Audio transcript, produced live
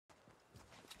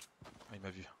il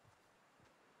m'a vu.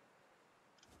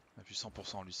 Il m'a vu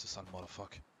 100% lui, c'est ça le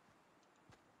motherfuck.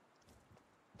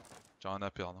 J'ai rien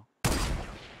à perdre. Hein.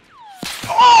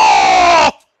 Oh!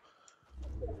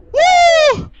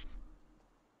 Woo!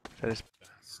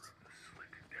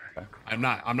 I'm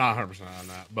not 100% on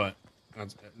that, but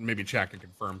maybe check and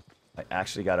confirm. I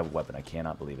actually got a weapon. I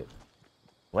cannot believe it.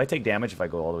 Will I take damage if I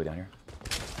go all the way down here?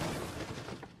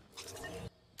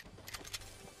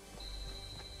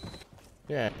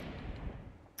 Yeah.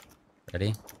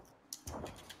 Ready?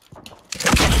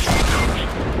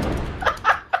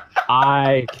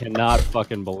 I cannot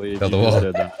fucking believe Build the you wall.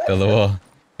 did that. Build the wall.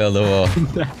 Build the wall.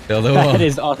 Build the wall. That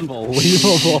is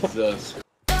unbelievable. Jesus. What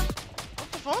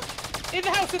the fuck? In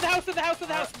the house, in the house, in the house, in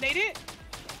the house. Nade it?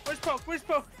 Where's Poke? Where's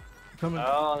Poke? Coming.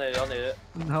 I'll need it.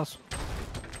 In the house.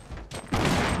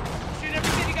 Shoot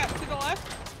everything you got to the left.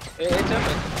 It's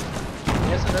open.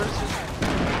 Yes, I noticed it.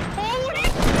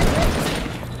 Holy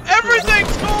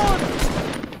Everything's gone!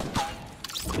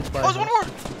 Oh, there's one more!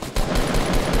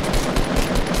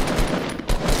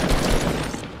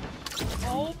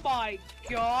 Oh my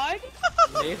god.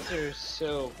 Nades are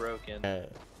so broken. Up,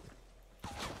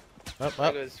 There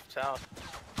up. goes south.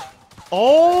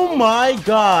 Oh my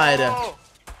god! Oh,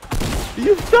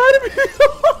 You got me!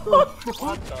 what the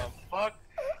fuck?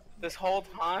 This whole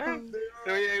time?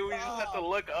 We just have to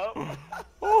look up?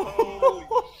 Holy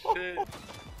shit.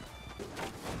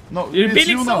 No, You're it's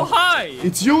building you so now. high!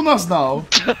 It's Jonas now.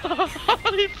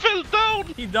 He fell down!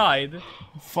 He died.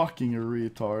 Fucking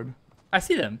retard. I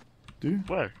see them. Do you?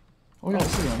 Where? Oh yeah, I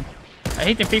see him. I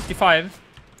hit him 55.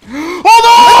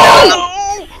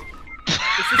 Oh no!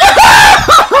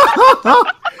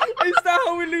 Is that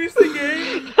how we lose the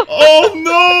game? Oh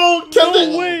no!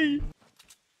 No way!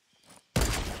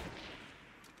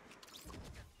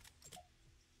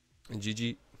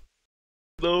 GG.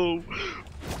 No.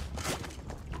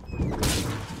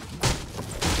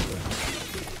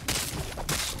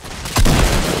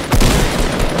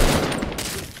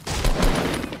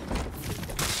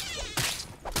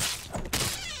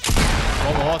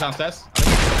 Wall downstairs.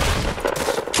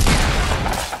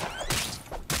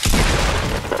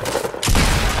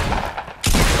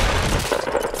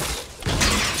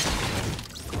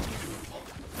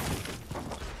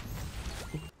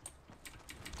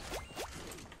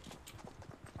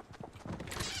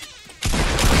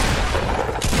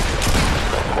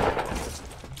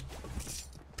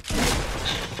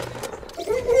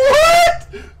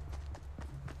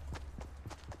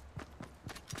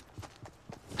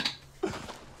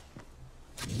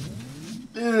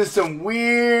 There's some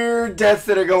weird deaths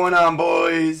that are going on,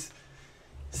 boys.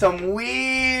 Some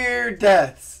weird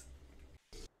deaths.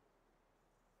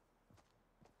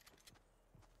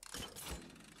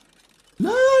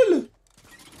 LOL!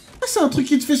 Ah, c'est un truc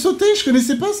qui te fait sauter, je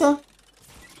connaissais pas ça.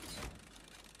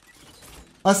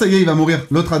 Ah, ça y est, il va mourir.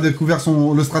 L'autre a découvert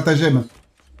le stratagème.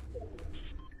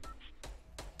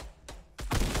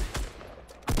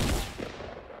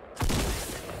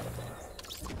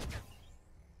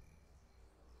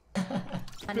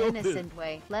 An innocent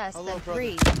way, less than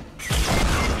 3.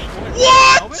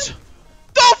 What?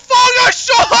 The fuck? I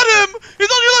shot him! He's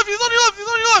on your left, he's on your left, he's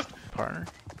on your left! Partner.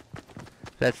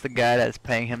 That's the guy that's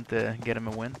paying him to get him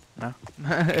a win? No?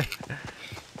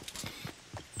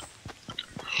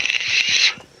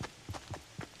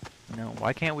 No,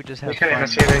 why can't we just have fun? You couldn't even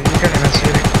see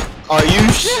it. Are you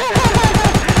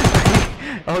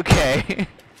Okay.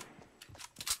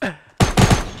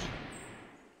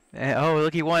 Oh,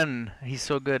 look, he won. He's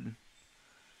so good. In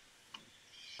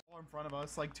front of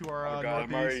us, like to our Oh god,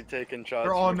 I'm already taking shots.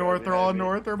 They're all north, they're all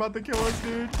north, they're about to kill us,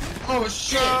 dude. Oh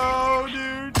shit! Oh,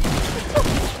 dude!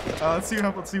 Let's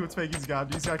see what Spanky's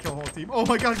got. He's gotta kill the whole team. Oh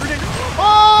my god, grenade!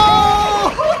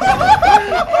 Oh!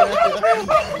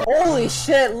 Holy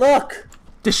shit, look!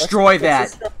 Destroy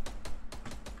that!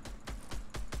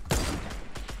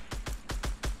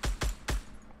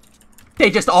 They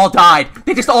just all died!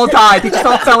 They just all died! They just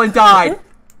all fell and died!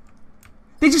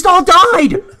 They just all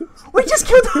died! We just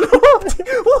killed them all!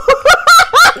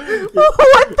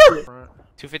 What the?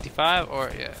 255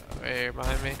 or yeah, right here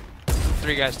behind me.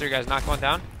 Three guys, knock one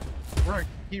down. Run.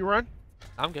 Can you run?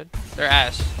 I'm good. They're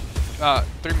ass.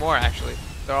 3 more actually.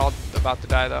 They're all about to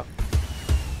die though.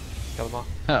 Kill them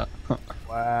all.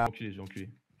 Wow. Enculé, j'ai enculé.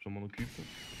 Je m'en occupe.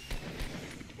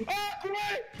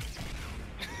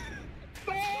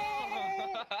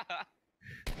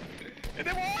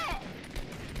 Aidez-moi!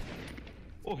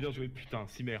 Oh bien joué, putain,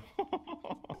 cimère.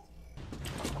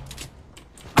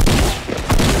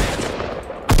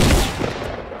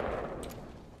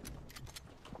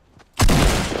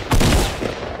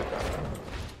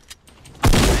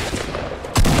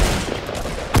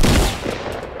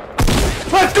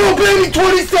 baby,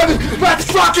 27. Let's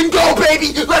fucking go,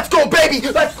 baby. Let's go, baby.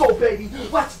 Let's go, baby.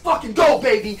 Let's fucking go,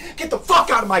 baby. Get the fuck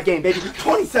out of my game, baby.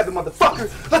 27, motherfucker.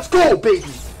 Let's go, baby.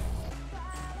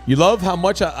 You love how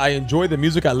much I enjoy the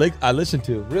music I listen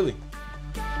to. Really?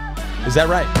 Is that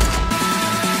right?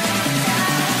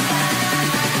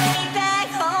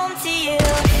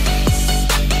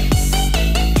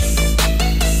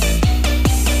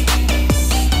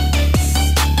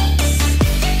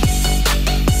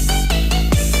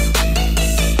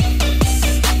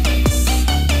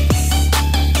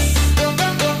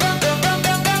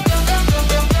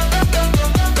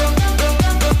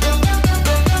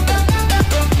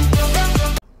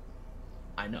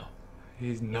 I know.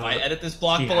 He's If not. I edit this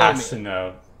block He below has me, to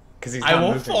know. Because he's I not will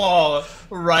moving. fall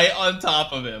right on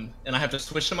top of him, and I have to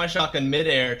switch to my shotgun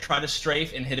midair, try to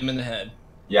strafe, and hit him in the head.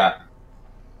 Yeah.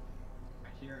 I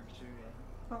hear him shooting.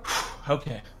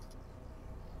 Okay.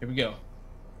 Here we go.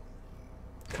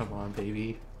 Come on,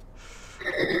 baby.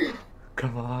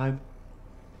 Come on.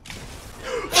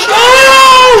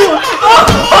 Oh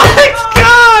my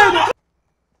god!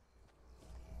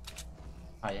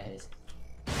 Oh yeah, it is.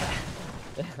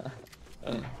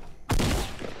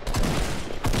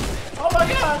 Oh my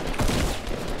god!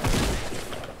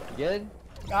 Good?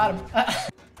 Got him.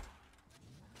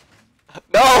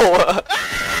 No!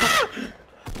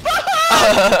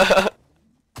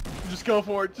 Just go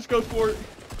for it. Just go for it.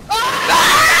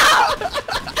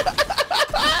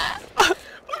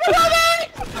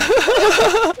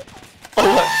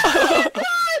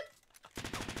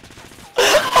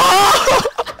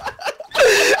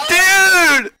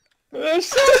 Dude! They're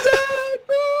so dead,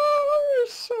 bro. They're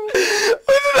so dead.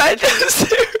 What did I just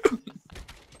do?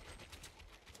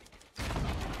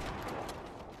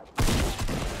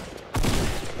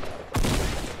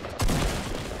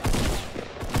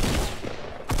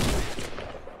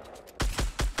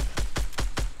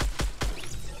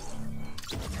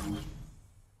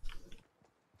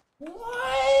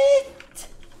 What?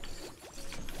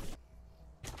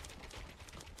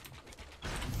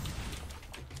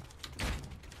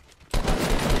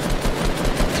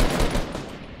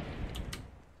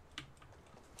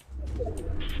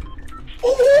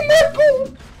 Oh my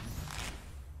god!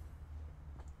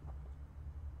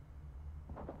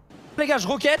 Les gars, je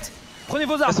roquette. Prenez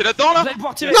vos armes. C'est là-dedans là? Vous allez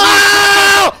pouvoir tirer.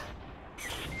 Non!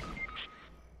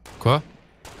 Quoi?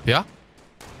 Pierre?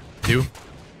 T'es où?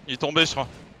 Il est tombé, je crois.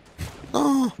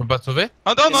 On peut pas te sauver?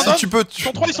 Ah non, non, Si non! tu peux, Ils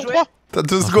sont trois, ils sont trois! T'as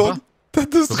 2 Non, secondes. T'as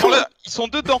 2 Ils sont, secondes. là, ils sont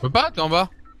dedans! Tu peux pas? T'es en bas?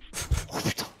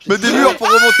 Mets des murs pour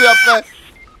remonter après.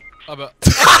 Ah bah.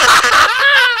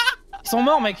 Ils sont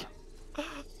morts, mec.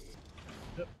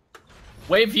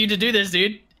 Wait for you to do this,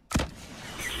 dude.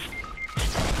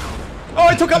 Oh,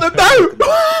 I took out the no! No!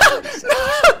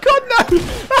 God, no!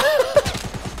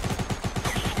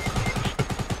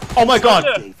 Oh my god!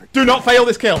 Do not fail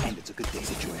this kill!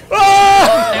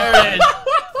 Oh! There it is.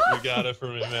 You got it for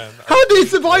me, man. How did he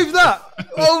survive that?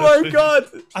 Oh my god!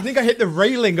 I think I hit the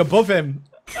railing above him.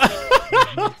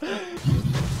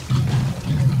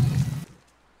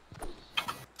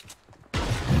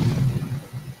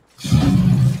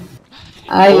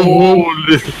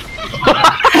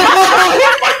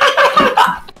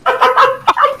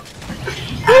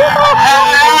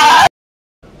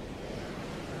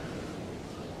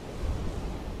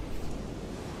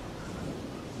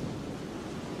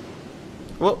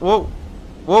 Whoa, whoa,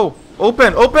 whoa,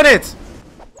 open it!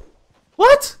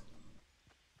 What?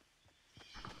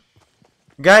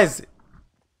 Guys,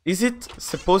 is it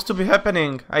supposed to be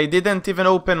happening? I didn't even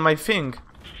open my thing.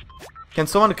 Can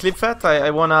someone clip that?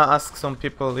 I wanna ask some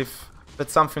people if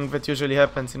that's something that usually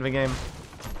happens in the game.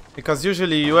 Because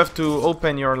usually you have to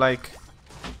open your, like,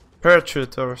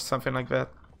 parachute or something like that.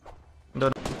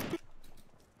 Don't know.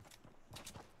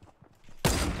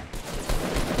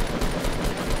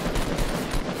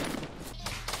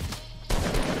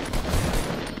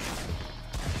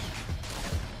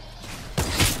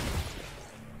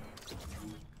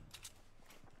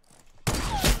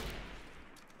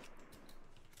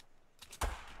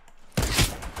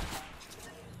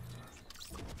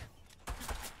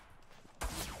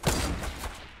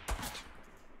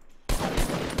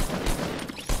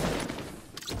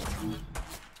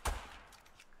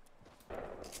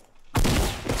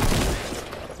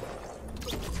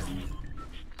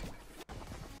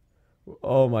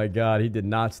 Oh my god, he did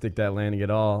not stick that landing at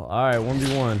all. Alright,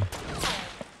 1v1.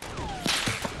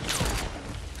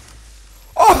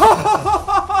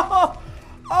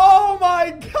 Oh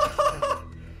my god!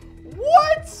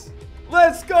 What?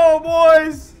 Let's go,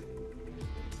 boys!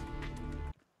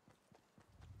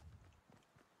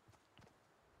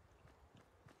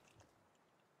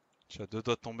 Je suis à deux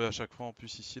doigts de tomber à chaque fois en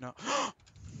plus ici là.